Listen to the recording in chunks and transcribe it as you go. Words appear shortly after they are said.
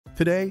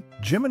Today,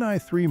 Gemini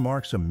 3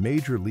 marks a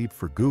major leap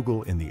for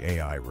Google in the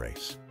AI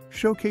race,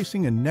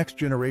 showcasing a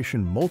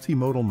next-generation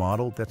multimodal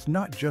model that's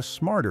not just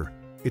smarter,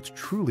 it's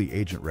truly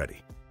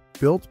agent-ready.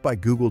 Built by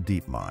Google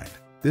DeepMind,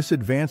 this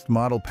advanced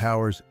model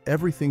powers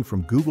everything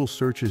from Google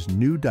Search's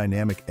new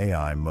dynamic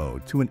AI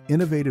mode to an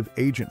innovative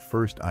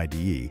agent-first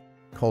IDE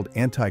called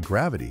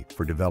Antigravity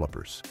for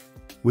developers.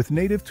 With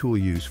native tool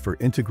use for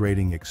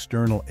integrating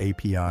external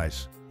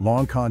APIs,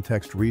 long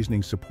context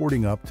reasoning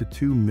supporting up to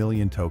 2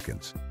 million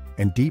tokens,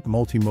 and deep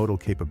multimodal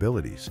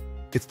capabilities,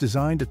 it's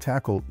designed to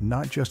tackle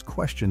not just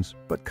questions,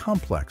 but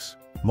complex,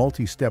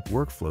 multi-step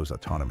workflows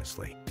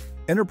autonomously.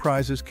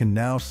 Enterprises can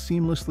now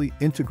seamlessly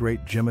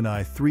integrate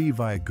Gemini 3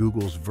 via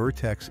Google's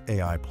Vertex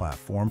AI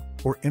platform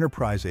or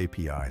enterprise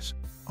APIs,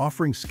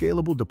 offering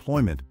scalable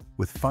deployment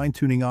with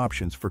fine-tuning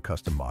options for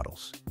custom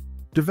models.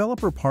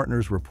 Developer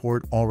partners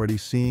report already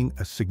seeing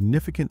a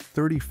significant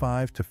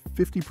 35 to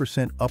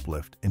 50%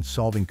 uplift in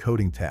solving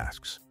coding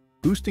tasks,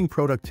 boosting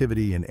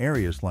productivity in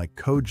areas like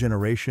code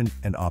generation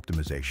and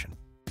optimization.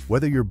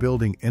 Whether you're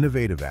building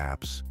innovative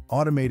apps,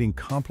 automating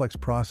complex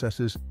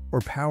processes, or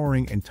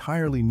powering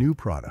entirely new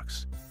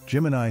products,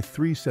 Gemini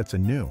 3 sets a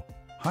new,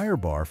 higher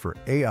bar for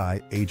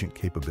AI agent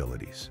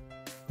capabilities.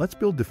 Let's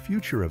build the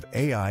future of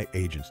AI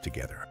agents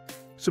together.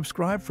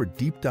 Subscribe for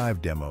deep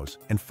dive demos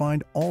and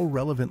find all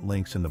relevant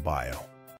links in the bio.